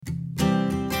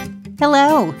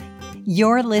Hello!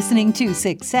 You're listening to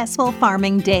Successful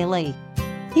Farming Daily.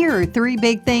 Here are 3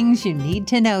 big things you need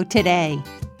to know today.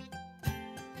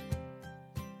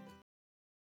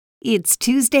 It's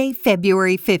Tuesday,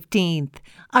 February 15th.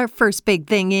 Our first big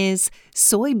thing is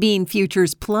soybean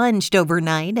futures plunged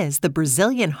overnight as the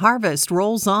Brazilian harvest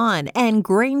rolls on, and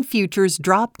grain futures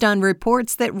dropped on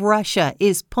reports that Russia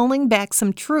is pulling back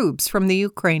some troops from the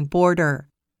Ukraine border.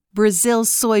 Brazil's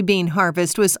soybean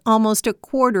harvest was almost a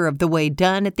quarter of the way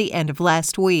done at the end of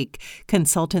last week,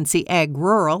 consultancy Ag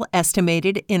Rural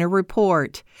estimated in a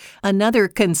report. Another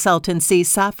consultancy,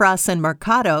 Safras and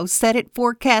Mercado, said it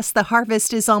forecasts the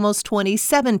harvest is almost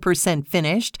 27%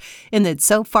 finished and that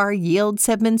so far yields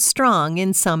have been strong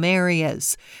in some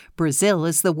areas. Brazil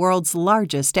is the world's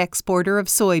largest exporter of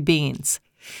soybeans.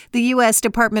 The U.S.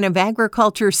 Department of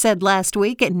Agriculture said last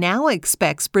week it now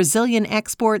expects Brazilian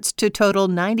exports to total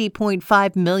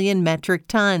 90.5 million metric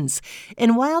tons.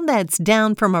 And while that's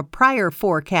down from a prior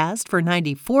forecast for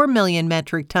 94 million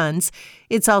metric tons,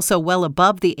 it's also well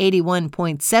above the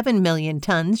 81.7 million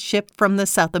tons shipped from the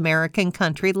South American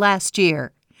country last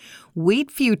year.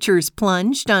 Wheat futures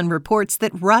plunged on reports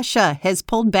that Russia has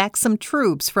pulled back some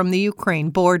troops from the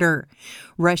Ukraine border.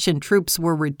 Russian troops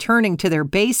were returning to their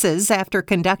bases after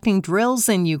conducting drills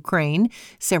in Ukraine,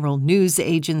 several news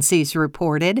agencies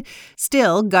reported.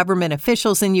 Still, government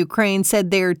officials in Ukraine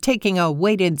said they're taking a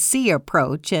wait-and-see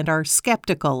approach and are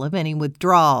skeptical of any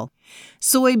withdrawal.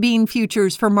 Soybean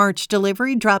futures for March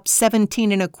delivery dropped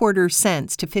 17.25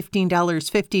 cents to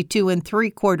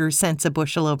 $15.52 a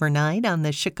bushel overnight on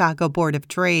the Chicago Board of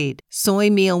Trade. Soy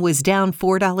meal was down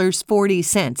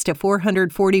 $4.40 to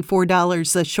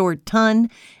 $444 a short ton,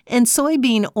 and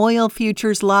soybean oil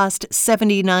futures lost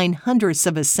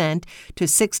 0.79 cents to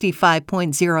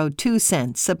 65.02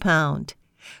 cents a pound.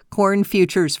 Corn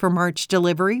futures for March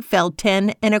delivery fell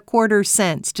 10.25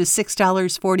 cents to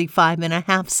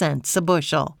 $6.45 a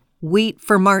bushel. Wheat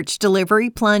for March delivery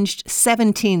plunged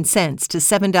 17 cents to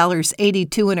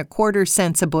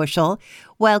 $7.82 a bushel,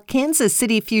 while Kansas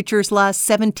City futures lost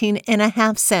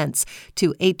 17.5 cents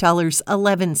to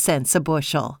 $8.11 a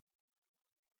bushel.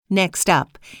 Next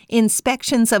up,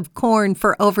 inspections of corn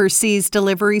for overseas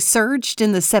delivery surged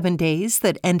in the 7 days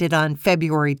that ended on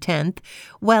February 10th,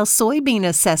 while soybean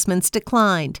assessments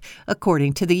declined,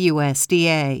 according to the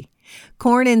USDA.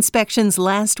 Corn inspections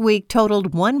last week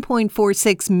totaled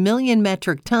 1.46 million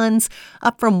metric tons,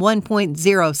 up from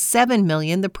 1.07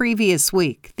 million the previous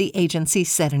week, the agency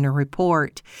said in a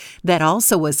report. That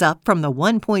also was up from the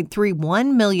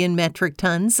 1.31 million metric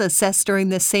tons assessed during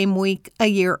the same week a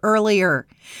year earlier.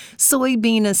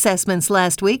 Soybean assessments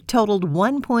last week totaled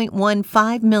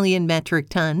 1.15 million metric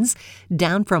tons,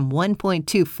 down from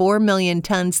 1.24 million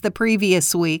tons the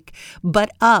previous week,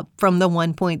 but up from the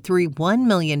 1.31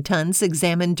 million tons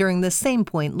examined during the same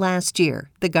point last year,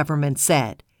 the government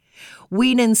said.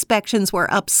 Wheat inspections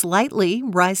were up slightly,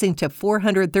 rising to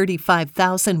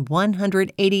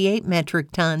 435,188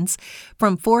 metric tons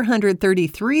from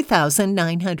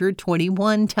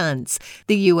 433,921 tons,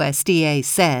 the USDA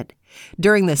said.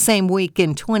 During the same week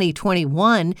in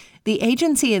 2021, the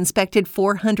agency inspected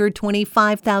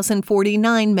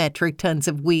 425,049 metric tons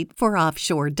of wheat for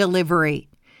offshore delivery.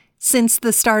 Since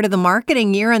the start of the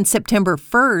marketing year on September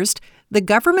 1st, the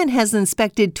government has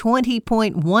inspected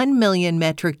 20.1 million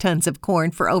metric tons of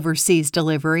corn for overseas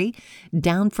delivery,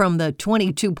 down from the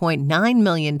 22.9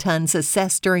 million tons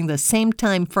assessed during the same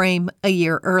time frame a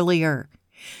year earlier.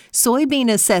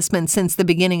 Soybean assessments since the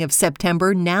beginning of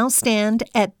September now stand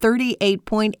at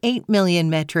 38.8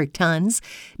 million metric tons,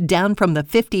 down from the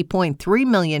 50.3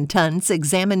 million tons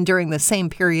examined during the same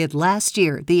period last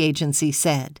year, the agency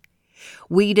said.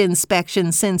 Wheat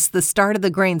inspections since the start of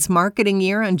the grain's marketing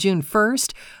year on June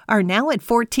 1st are now at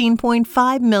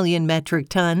 14.5 million metric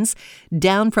tons,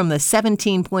 down from the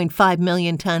 17.5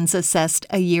 million tons assessed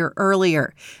a year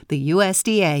earlier, the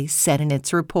USDA said in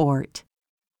its report.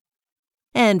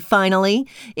 And finally,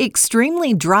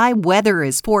 extremely dry weather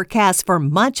is forecast for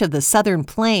much of the southern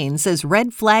plains as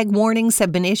red flag warnings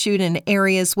have been issued in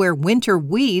areas where winter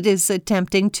wheat is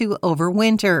attempting to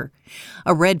overwinter.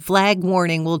 A red flag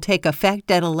warning will take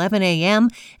effect at 11 a.m.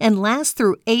 and last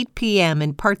through 8 p.m.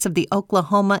 in parts of the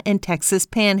Oklahoma and Texas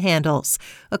panhandles,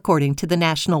 according to the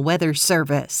National Weather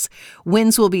Service.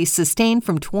 Winds will be sustained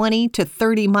from 20 to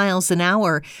 30 miles an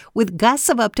hour, with gusts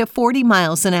of up to 40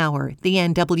 miles an hour, the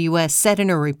NWS said in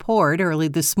a report early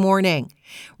this morning.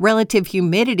 Relative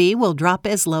humidity will drop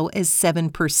as low as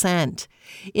 7%.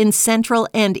 In central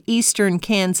and eastern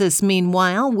Kansas,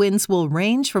 meanwhile, winds will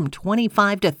range from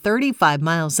 25 to 35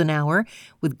 miles an hour,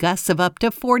 with gusts of up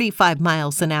to 45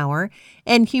 miles an hour,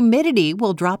 and humidity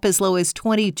will drop as low as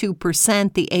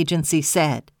 22%, the agency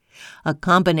said. A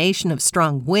combination of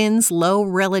strong winds, low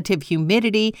relative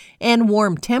humidity, and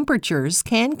warm temperatures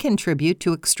can contribute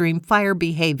to extreme fire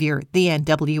behavior, the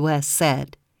NWS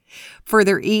said.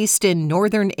 Further east in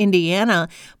northern Indiana,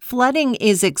 flooding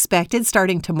is expected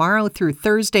starting tomorrow through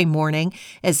Thursday morning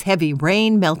as heavy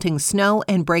rain, melting snow,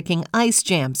 and breaking ice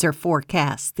jams are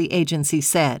forecast, the agency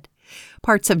said.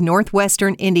 Parts of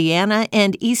northwestern Indiana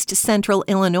and east central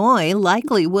Illinois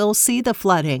likely will see the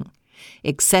flooding.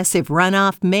 Excessive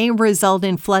runoff may result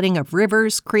in flooding of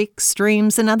rivers, creeks,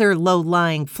 streams, and other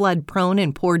low-lying flood-prone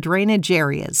and poor drainage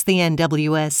areas, the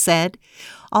NWS said.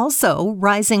 Also,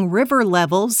 rising river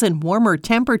levels and warmer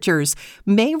temperatures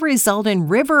may result in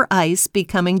river ice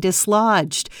becoming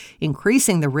dislodged,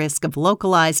 increasing the risk of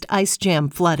localized ice jam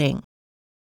flooding.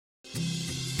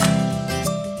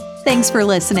 Thanks for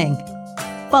listening.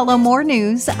 Follow more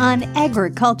news on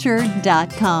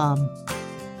agriculture.com.